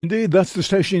Indeed, that's the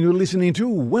station you're listening to.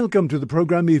 Welcome to the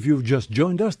program. If you've just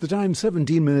joined us, the time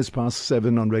 17 minutes past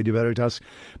 7 on Radio Veritas.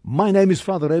 My name is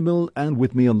Father Emil, and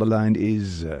with me on the line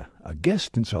is a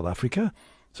guest in South Africa,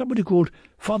 somebody called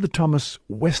Father Thomas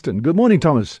Weston. Good morning,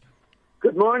 Thomas.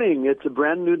 Good morning. It's a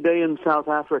brand new day in South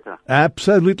Africa.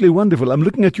 Absolutely wonderful. I'm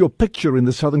looking at your picture in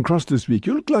the Southern Cross this week.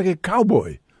 You look like a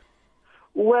cowboy.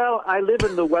 Well, I live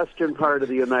in the western part of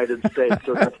the United States,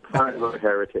 so that's part of our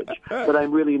heritage. But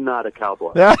I'm really not a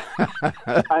cowboy.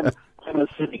 I'm a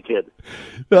city kid.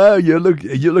 You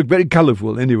look very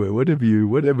colourful anyway,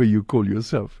 whatever you call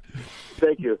yourself.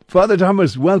 Thank you. Father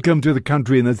Thomas, welcome to the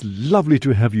country, and it's lovely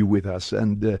to have you with us.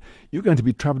 And you're going to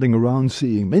be travelling around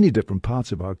seeing many different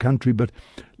parts of our country, but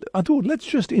I thought let's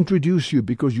just introduce you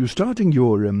because you're starting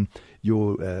your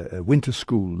winter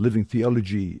school, Living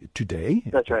Theology, today.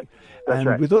 That's right.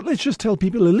 We thought let's just tell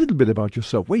people a little bit about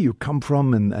yourself, where you come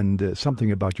from, and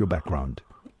something about your background.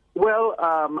 Well,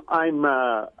 I'm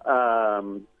a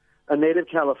native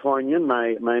Californian.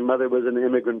 My mother was an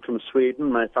immigrant from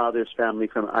Sweden. My father's family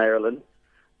from Ireland.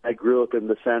 I grew up in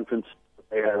the San Francisco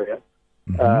area.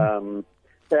 And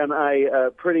I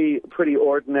pretty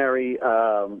ordinary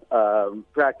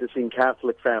practicing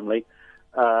Catholic family.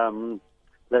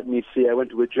 Let me see. I went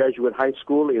to a Jesuit high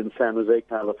school in San Jose,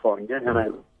 California, and I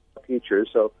was a teacher.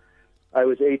 So I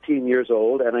was 18 years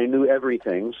old, and I knew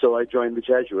everything. So I joined the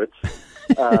Jesuits.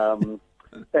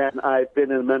 And I've been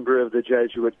a member of the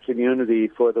Jesuit community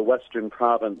for the Western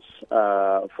Province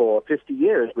for 50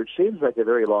 years, which seems like a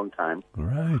very long time.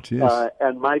 Right, yes.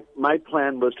 And my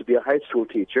plan was to be a high school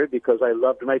teacher because I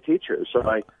loved my teachers. So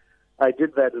I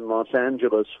did that in Los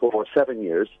Angeles for 7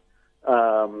 years,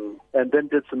 and then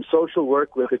did some social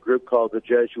work with a group called the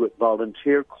Jesuit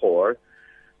Volunteer Corps.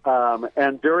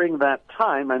 And during that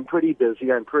time, I'm pretty busy,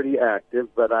 I'm pretty active,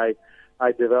 but I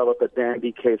develop a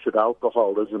dandy case of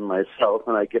alcoholism myself,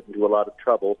 and I get into a lot of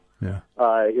trouble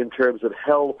in terms of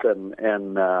health and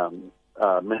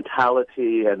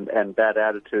mentality and bad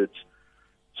attitudes.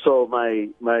 So my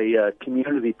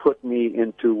community put me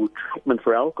into treatment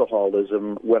for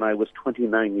alcoholism when I was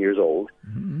 29 years old,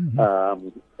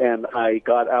 and I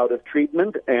got out of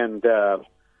treatment, and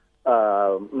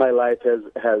my life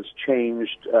has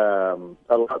changed a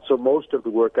lot. So most of the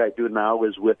work I do now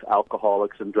is with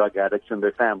alcoholics and drug addicts and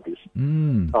their families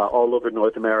all over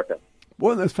North America.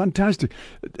 Well, that's fantastic.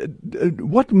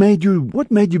 What made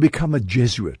you become a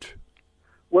Jesuit?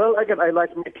 Well, again, I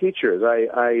like my teachers.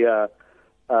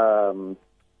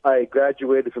 I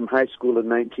graduated from high school in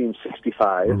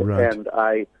 1965, right. and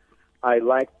I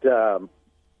liked.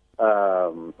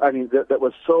 That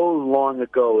was so long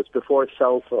ago. It's before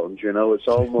cell phones, It's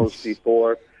almost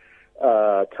before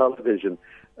television.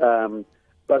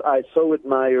 But I so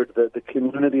admired the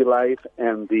community life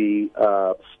and the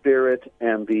spirit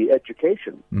and the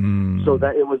education. So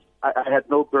that it was. I had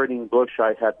no burning bush.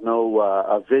 I had no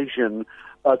a vision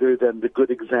other than the good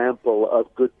example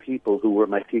of good people who were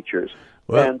my teachers.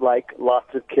 Well, and like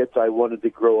lots of kids, I wanted to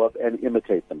grow up and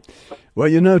imitate them.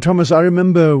 Well, Thomas, I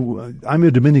remember, I'm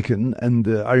a Dominican, and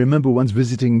I remember once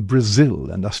visiting Brazil,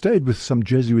 and I stayed with some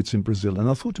Jesuits in Brazil, and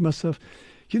I thought to myself,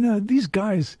 these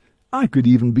guys, I could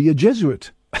even be a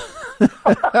Jesuit.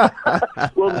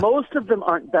 Well, most of them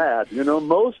aren't bad.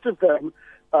 Most of them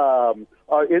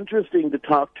are interesting to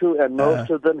talk to, and most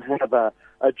of them have a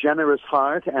generous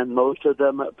heart, and most of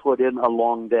them put in a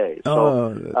long day.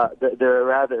 So they're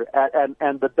rather,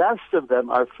 and the best of them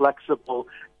are flexible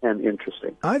and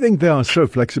interesting. I think they are so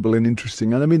flexible and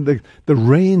interesting. And I mean, the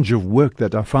range of work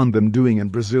that I found them doing in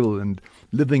Brazil and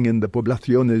living in the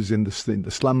poblaciones, in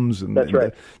the slums, and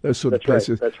those sort of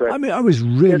places. That's right. I mean, I was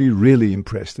really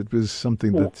impressed. It was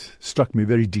something that struck me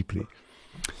very deeply.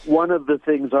 One of the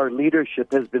things our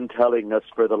leadership has been telling us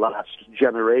for the last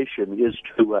generation is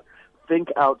to think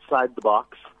outside the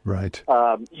box. Right.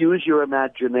 Use your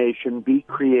imagination, be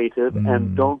creative,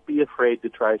 and don't be afraid to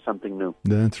try something new.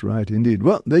 That's right, indeed.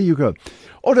 Well, there you go.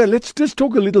 All right, let's just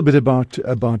talk a little bit about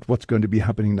what's going to be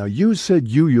happening now. You said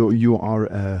you are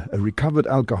a recovered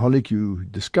alcoholic. You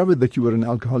discovered that you were an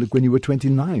alcoholic when you were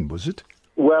 29, was it?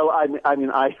 Well, I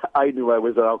knew I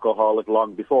was an alcoholic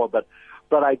long before, but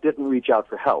I didn't reach out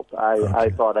for help. I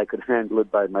thought I could handle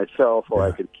it by myself, or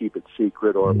I could keep it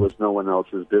secret, or it was no one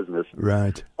else's business.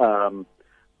 Right.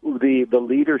 The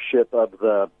leadership of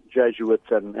the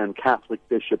Jesuits and Catholic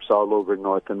bishops all over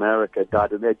North America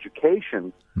got an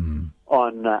education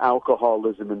on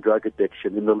alcoholism and drug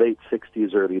addiction in the late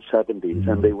 60s, early 70s,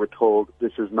 and they were told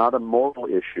this is not a moral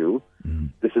issue,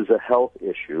 this is a health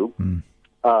issue.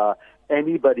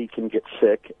 Anybody can get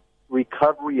sick.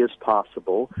 recovery is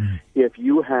possible. If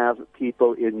you have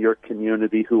people in your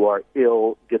community who are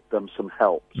ill, get them some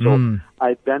help. So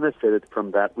I benefited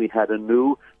from that. We had a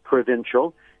new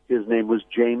provincial. His name was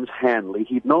James Hanley.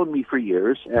 He'd known me for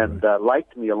years and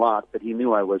liked me a lot, but he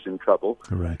knew I was in trouble.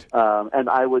 Right. And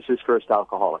I was his first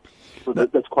alcoholic. So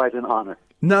that's quite an honor.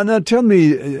 Now, tell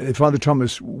me, Father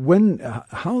Thomas, what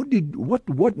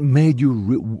made you,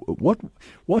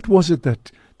 what was it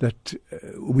that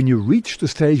when you reached the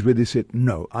stage where they said,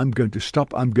 no, I'm going to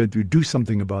stop, I'm going to do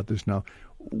something about this now,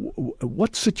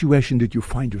 what situation did you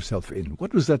find yourself in?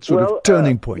 What was that sort of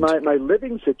turning point? My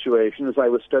living situation is I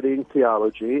was studying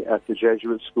theology at the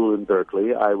Jesuit school in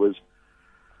Berkeley. I was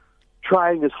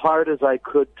trying as hard as I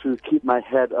could to keep my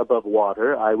head above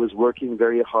water. I was working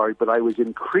very hard, but I was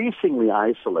increasingly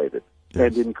isolated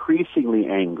and increasingly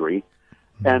angry.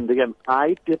 And again,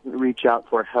 I didn't reach out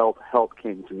for help. Help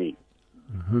came to me.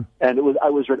 And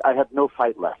I had no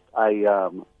fight left.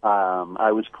 I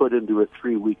was put into a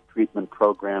 3-week treatment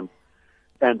program,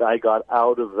 and I got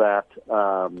out of that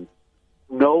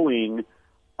knowing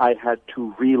I had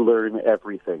to relearn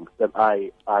everything. That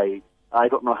I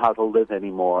don't know how to live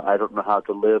anymore. I don't know how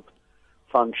to live,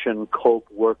 function, cope,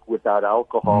 work without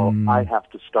alcohol. I have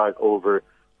to start over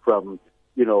from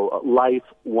life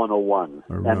 101,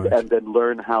 and then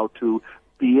learn how to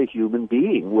be a human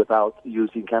being without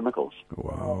using chemicals.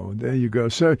 Wow, there you go.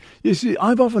 So, you see,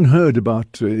 I've often heard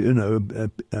about,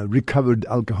 recovered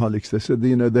alcoholics. They said,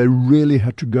 they really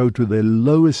had to go to their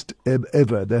lowest ebb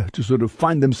ever. They had to sort of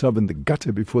find themselves in the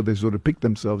gutter before they sort of pick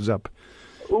themselves up.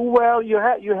 Well, you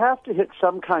have to hit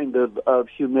some kind of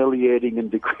humiliating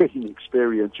and degrading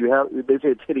experience. They say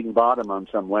it's hitting bottom on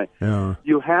some way. Yeah.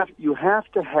 You have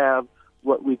to have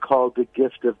what we call the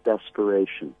gift of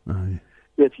desperation. Aye.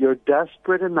 If you're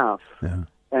desperate enough, and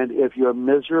if you're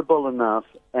miserable enough,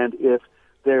 and if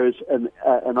there's an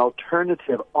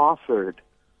alternative offered,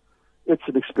 it's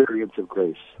an experience of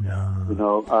grace. Yeah.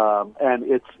 And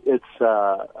it's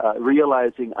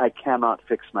realizing I cannot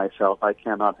fix myself, I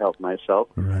cannot help myself,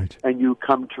 right. And you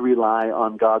come to rely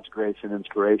on God's grace and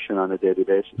inspiration on a daily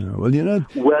basis. Yeah. Well,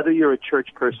 whether you're a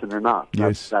church person or not.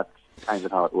 Yes. That's kind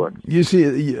of how it works. You see,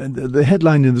 the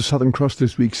headline in the Southern Cross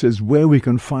this week says, "Where we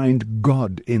can find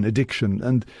God in addiction,"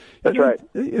 and that's right.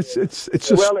 It's just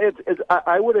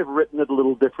I would have written it a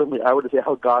little differently. I would have said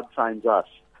how God finds us.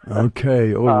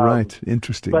 Okay, all right,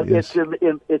 interesting. But yes.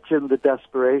 it's in the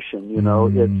desperation.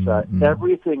 It's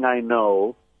everything I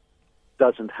know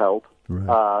doesn't help. Right.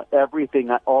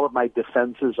 All of my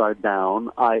defenses are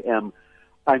down. I'm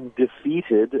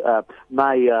defeated.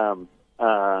 My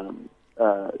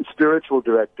spiritual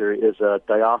director is a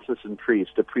diocesan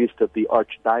priest, a priest of the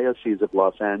Archdiocese of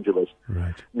Los Angeles,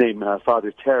 right. named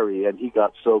Father Terry, and he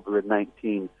got sober in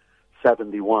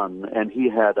 1971, and he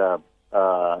had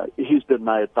he's been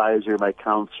my advisor, my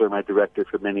counselor, my director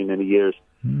for many, many years,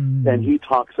 and he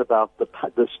talks about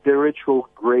the spiritual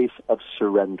grace of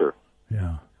surrender,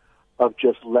 of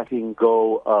just letting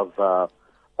go of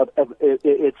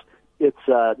it's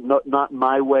not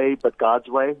my way, but God's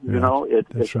way.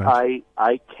 That's right.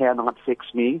 I cannot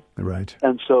fix me, right?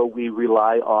 And so we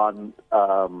rely on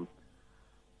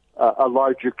a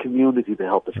larger community to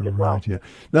help us get well. Right. Yeah.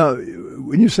 Now,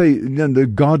 when you say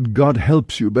God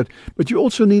helps you, but you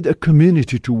also need a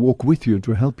community to walk with you and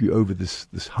to help you over this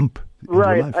hump.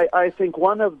 Right. In your life. I think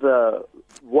one of the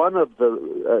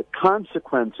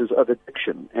consequences of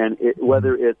addiction, and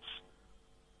whether it's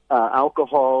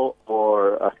alcohol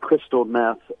or crystal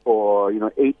meth or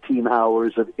 18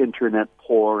 hours of internet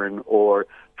porn or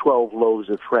 12 loaves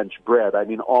of French bread. I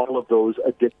mean, all of those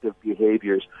addictive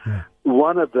behaviors. Yeah.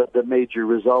 One of the major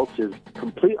results is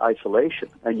complete isolation,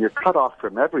 and you're cut off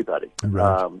from everybody,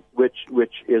 right.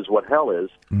 Which is what hell is.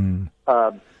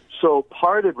 So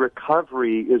part of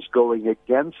recovery is going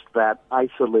against that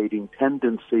isolating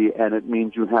tendency, and it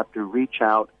means you have to reach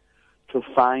out to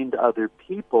find other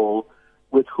people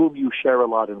with whom you share a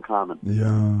lot in common.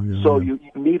 So you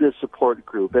need a support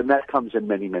group, and that comes in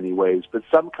many, many ways. But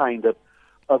some kind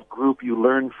of group you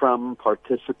learn from,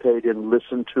 participate in,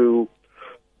 listen to,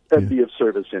 and be of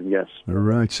service in, yes. All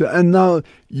right. So, and now,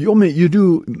 you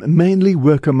do mainly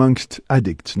work amongst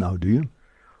addicts now, do you?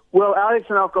 Well, addicts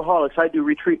and alcoholics, I do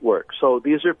retreat work. So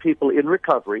these are people in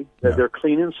recovery. They're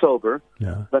clean and sober,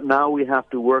 but now we have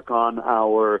to work on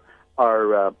our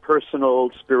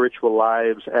personal, spiritual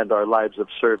lives and our lives of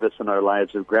service and our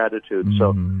lives of gratitude.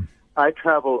 So I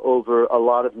travel over a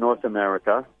lot of North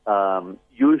America,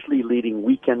 usually leading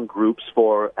weekend groups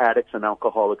for addicts and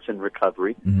alcoholics in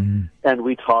recovery. And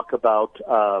we talk about,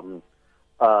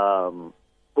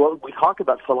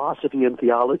 philosophy and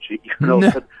theology,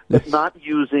 but not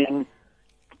using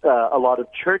a lot of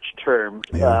church terms,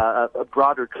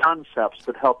 broader concepts,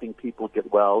 but helping people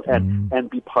get well and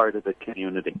be part of the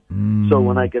community. So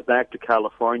when I get back to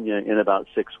California in about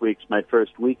 6 weeks, my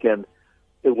first weekend,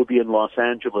 it will be in Los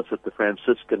Angeles at the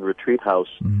Franciscan Retreat House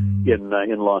in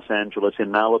Los Angeles,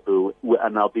 in Malibu,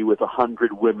 and I'll be with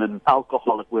 100 women,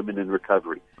 alcoholic women in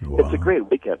recovery. Wow. It's a great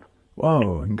weekend.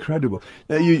 Wow, incredible.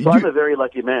 So I'm a very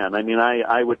lucky man. I mean,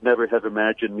 I would never have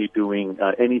imagined me doing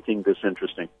anything this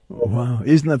interesting. Wow,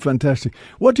 isn't that fantastic?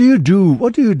 What do you do?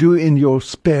 What do you do in your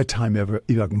spare time, if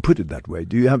I can put it that way?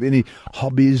 Do you have any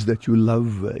hobbies that you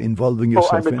love involving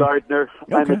yourself in? I'm a gardener.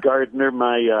 Okay. I'm a gardener,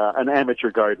 an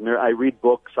amateur gardener. I read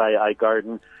books, I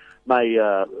garden.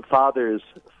 My father's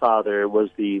father was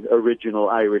the original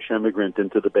Irish immigrant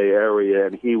into the Bay Area,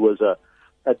 and he was a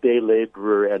day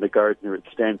laborer and a gardener at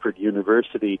Stanford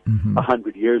University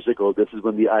 100 years ago. This is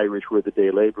when the Irish were the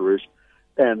day laborers.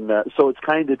 And so it's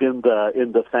kind of in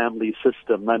the family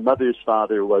system. My mother's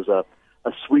father was a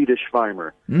Swedish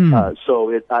farmer.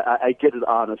 So I get it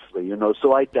honestly, you know.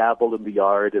 So I dabble in the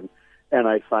yard, and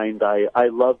I find I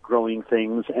love growing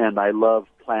things, and I love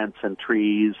plants and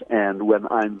trees. And when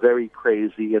I'm very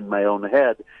crazy in my own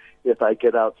head, if I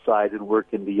get outside and work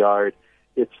in the yard,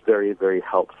 it's very, very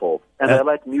helpful. And I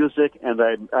like music, and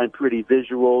I'm pretty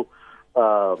visual,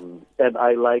 and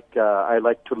I like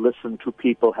to listen to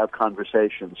people have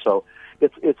conversations. So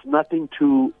it's nothing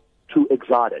too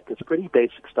exotic. It's pretty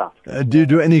basic stuff. Do you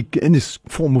do any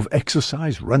form of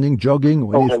exercise, running,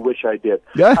 jogging? I wish I did.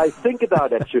 Yeah? I think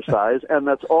about exercise, and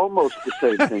that's almost the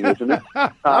same thing, isn't it?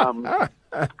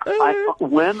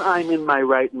 When I'm in my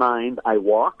right mind, I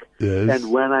walk,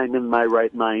 and when I'm in my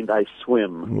right mind, I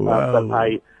swim. Wow.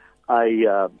 But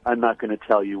I'm not going to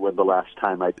tell you when the last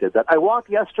time I did that. I walked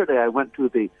yesterday. I went to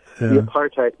the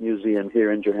Apartheid Museum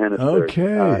here in Johannesburg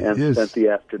and spent the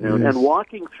afternoon. And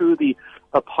walking through the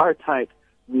Apartheid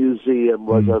Museum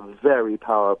was a very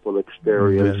powerful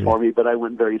experience for me, but I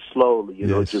went very slowly, you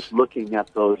know, just looking at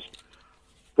those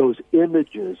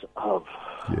images of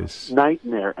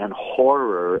nightmare and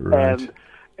horror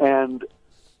and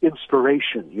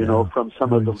inspiration, you know, from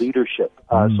some of the leadership.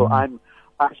 So I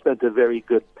spent a very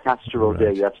good pastoral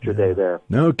day yesterday there.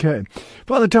 Okay.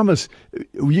 Father Thomas,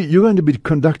 you're going to be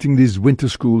conducting these winter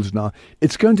schools now.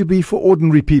 It's going to be for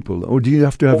ordinary people, or do you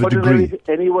have to have a degree?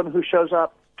 Anyone who shows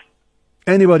up.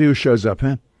 Anybody who shows up,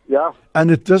 huh? Yeah. And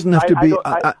it doesn't have to be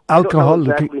alcohol. I don't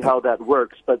know exactly how that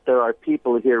works, but there are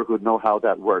people here who know how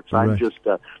that works. I'm just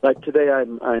like today.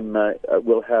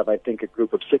 We'll have, I think, a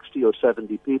group of 60 or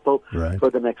 70 people for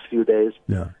the next few days,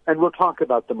 and we'll talk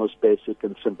about the most basic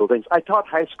and simple things. I taught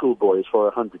high school boys for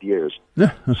 100 years,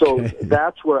 so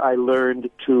that's where I learned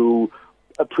to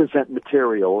present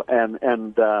material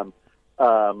and.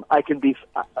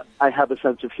 I have a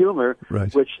sense of humor,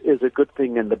 which is a good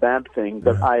thing and a bad thing,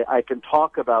 but I can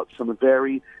talk about some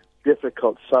very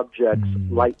difficult subjects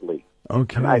lightly.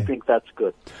 Okay. And I think that's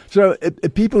good. So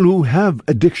people who have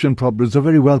addiction problems are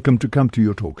very welcome to come to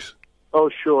your talks. Oh,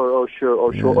 sure.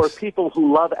 Or people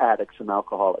who love addicts and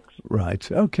alcoholics.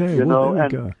 Right, okay. You know,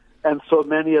 and so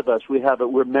many of us,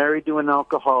 we're married to an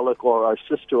alcoholic, or our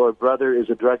sister or brother is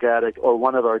a drug addict, or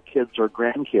one of our kids or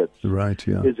grandkids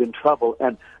is in trouble.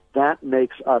 And that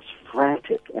makes us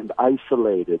frantic and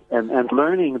isolated. And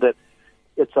learning that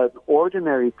it's an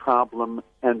ordinary problem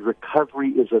and recovery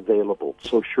is available.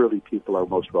 So surely people are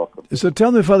most welcome. So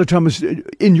tell me, Father Thomas,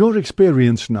 in your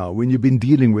experience now, when you've been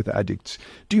dealing with addicts,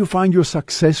 do you find your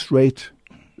success rate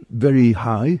very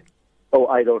high? Oh,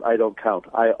 I don't count.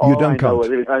 I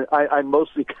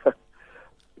mostly.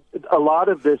 A lot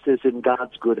of this is in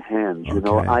God's good hands. You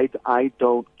know, I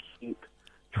don't keep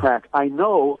track. I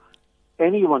know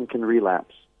anyone can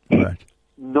relapse. Right.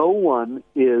 No one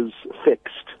is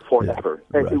fixed forever.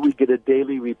 And we get a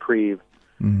daily reprieve,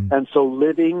 and so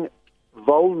living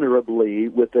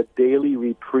vulnerably with a daily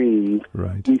reprieve,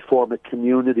 we form a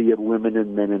community of women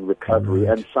and men in recovery,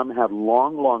 and some have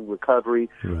long recovery,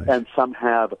 and some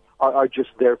are just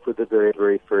there for the very,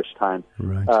 very first time.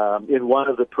 In one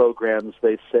of the programs,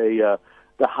 they say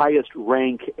the highest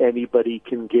rank anybody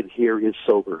can get here is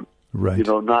sober. You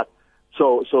know, not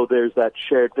so. There's that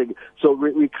shared thing. So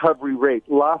recovery rate.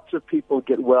 Lots of people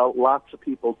get well. Lots of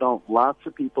people don't. Lots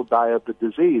of people die of the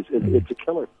disease. It's a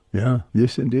killer. Yeah,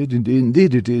 yes, indeed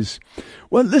it is.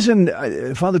 Well, listen,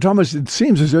 Father Thomas, it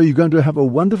seems as though you're going to have a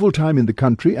wonderful time in the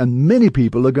country, and many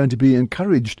people are going to be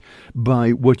encouraged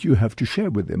by what you have to share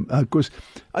with them. Of course,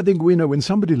 I think we know when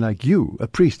somebody like you, a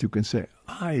priest, who can say,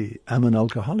 I am an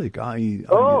alcoholic. You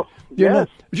know, it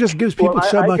just gives people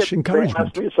so much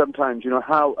encouragement. They ask me sometimes, you know,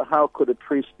 how could a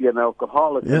priest be an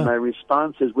alcoholic? And my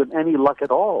response is, with any luck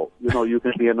at all, you know, you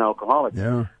can be an alcoholic.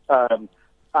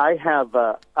 I have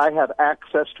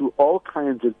access to all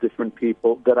kinds of different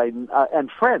people that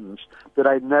and friends that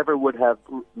I never would have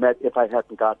met if I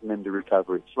hadn't gotten into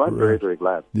recovery. So I'm very, very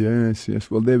glad. Yes.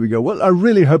 Well, there we go. Well, I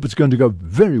really hope it's going to go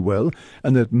very well,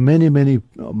 and that many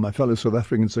of my fellow South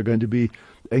Africans are going to be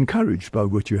encouraged by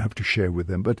what you have to share with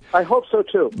them. But I hope so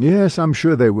too. Yes, I'm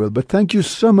sure they will. But thank you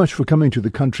so much for coming to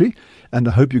the country, and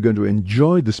I hope you're going to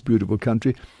enjoy this beautiful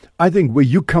country. I think where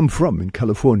you come from in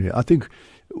California, I think,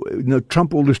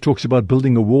 Trump always talks about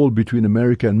building a wall between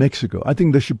America and Mexico. I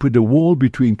think they should put a wall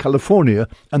between California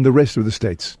and the rest of the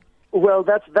states. Well,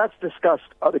 that's discussed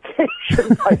on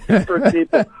occasion by different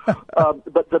people,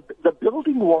 but the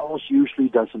building walls usually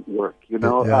doesn't work.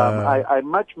 I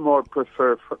much more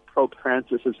prefer Pope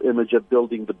Francis's image of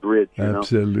building the bridge.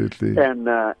 Absolutely, and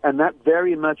that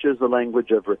very much is the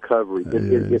language of recovery.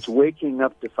 It's waking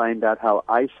up to find out how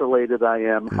isolated I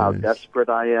am, how desperate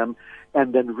I am,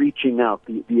 and then reaching out,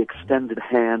 the extended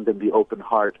hand and the open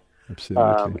heart.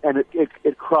 Absolutely, and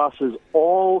it crosses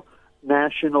all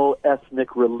national,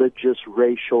 ethnic, religious,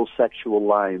 racial, sexual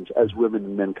lines as women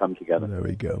and men come together. There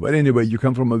we go. But anyway, you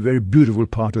come from a very beautiful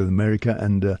part of America,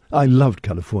 and I loved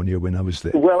California when I was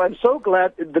there. Well, I'm so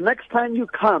glad. The next time you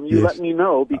come, you let me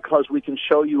know, because we can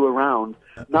show you around,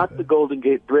 not the Golden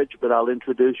Gate Bridge, but I'll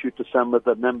introduce you to some of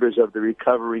the members of the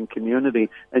recovering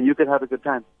community, and you can have a good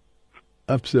time.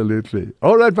 Absolutely.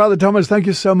 All right, Father Thomas, thank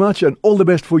you so much, and all the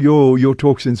best for your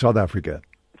talks in South Africa.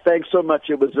 Thanks so much.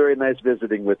 It was very nice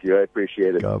visiting with you. I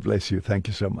appreciate it. God bless you. Thank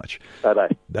you so much. Bye-bye.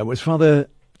 That was Father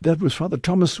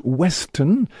Thomas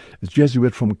Weston, a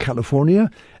Jesuit from California,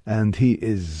 and he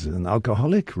is an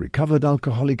alcoholic, recovered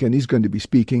alcoholic, and he's going to be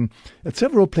speaking at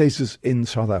several places in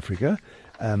South Africa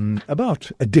about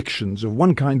addictions of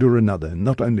one kind or another,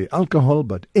 not only alcohol,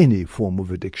 but any form of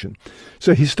addiction.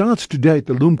 So he starts today at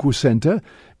the Lumku Center,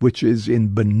 which is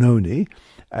in Benoni,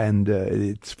 and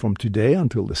it's from today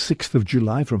until the 6th of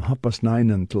July, from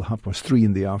 9:30 until 3:30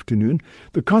 in the afternoon.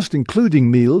 The cost,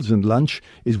 including meals and lunch,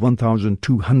 is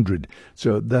 1,200.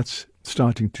 So that's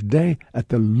starting today at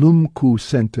the Lumku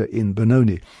Center in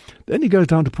Benoni. Then he goes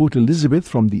down to Port Elizabeth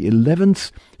from the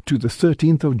 11th to the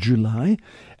 13th of July,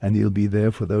 and he'll be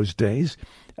there for those days.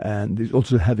 And he's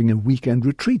also having a weekend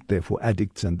retreat there for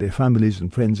addicts and their families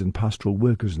and friends and pastoral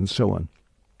workers and so on.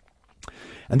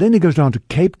 And then he goes down to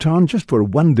Cape Town just for a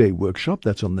one-day workshop.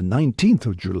 That's on the 19th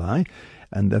of July,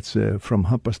 and that's from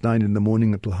 9:30 in the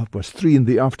morning until 3:30 in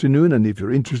the afternoon. And if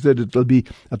you're interested, it'll be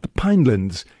at the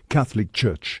Pinelands Catholic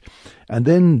Church. And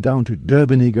then down to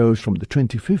Durban he goes from the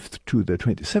 25th to the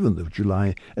 27th of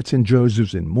July at St.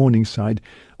 Joseph's in Morningside.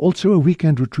 Also a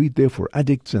weekend retreat there for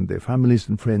addicts and their families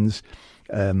and friends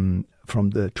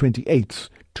from the 28th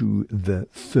to the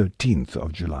 13th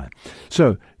of July.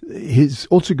 So he's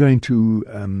also going to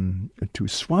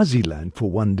Swaziland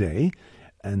for one day,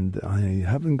 and I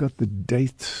haven't got the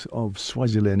date of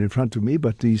Swaziland in front of me,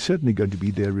 but he's certainly going to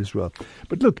be there as well.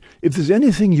 But look, if there's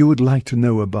anything you would like to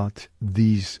know about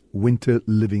these winter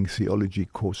living theology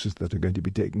courses that are going to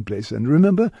be taking place, and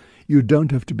remember, you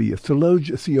don't have to be a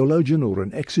theologian or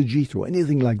an exegete or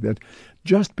anything like that.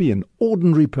 Just be an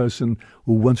ordinary person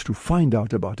who wants to find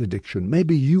out about addiction.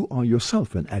 Maybe you are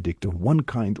yourself an addict of one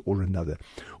kind or another,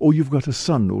 or you've got a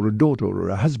son or a daughter or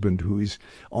a husband who is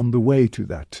on the way to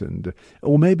that,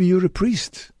 or maybe you're a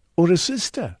priest or a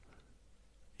sister.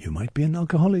 You might be an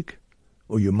alcoholic,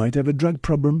 or you might have a drug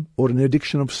problem or an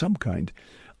addiction of some kind.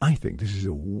 I think this is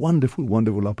a wonderful,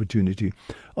 wonderful opportunity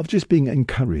of just being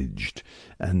encouraged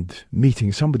and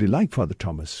meeting somebody like Father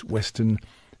Thomas Weston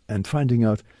and finding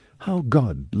out how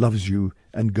God loves you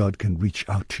and God can reach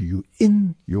out to you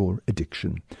in your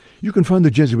addiction. You can find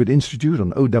the Jesuit Institute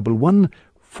on 011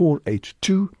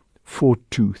 482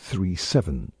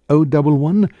 4237.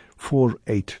 011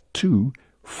 482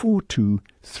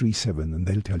 4237, and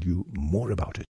they'll tell you more about it.